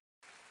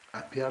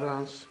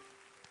Appearance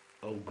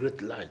of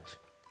great light.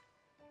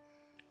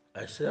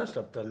 Isaiah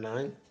chapter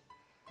 9,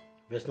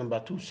 verse number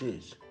 2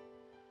 says,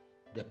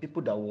 "The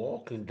people that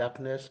walk in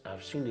darkness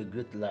have seen a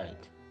great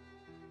light.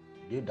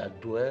 They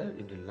that dwell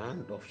in the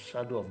land of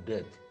shadow of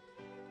death,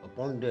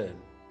 upon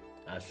them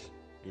has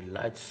the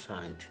light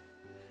shined."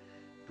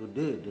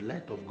 Today, the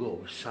light of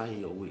God will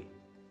shine your way.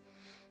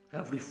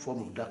 Every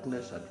form of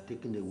darkness shall be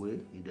taken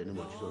away in the name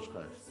of Jesus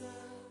Christ.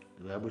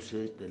 The Bible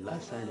says, "The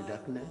light shine in the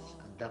darkness,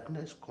 and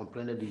darkness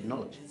comprehended it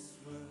not."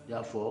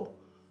 Therefore,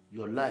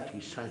 your light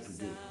will shine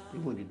today,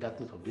 even in the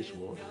darkness of this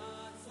world,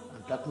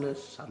 and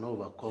darkness shall not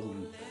overcome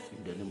you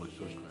in the name of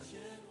Jesus Christ.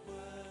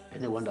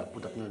 Anyone that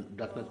put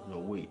darkness in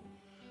your way,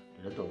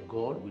 the light of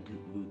God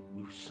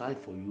will shine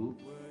for you,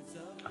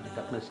 and the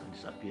darkness shall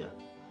disappear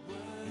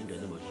in the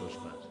name of Jesus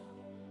Christ.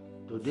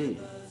 Today,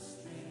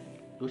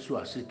 those who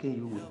are seeking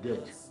you with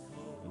death,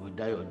 you will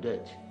die your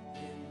death,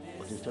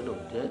 but instead of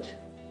death,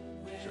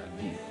 you shall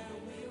live.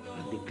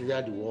 And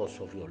declare the words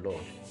of your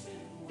Lord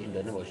in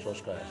the name of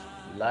Jesus Christ.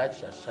 Light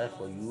shall shine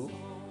for you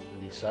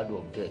in the shadow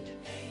of death.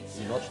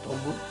 You will not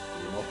stumble,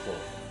 you will not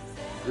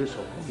fall. Grace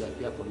of God will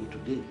appear for you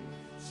today.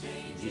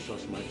 In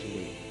Jesus' mighty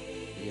name.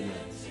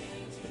 Amen.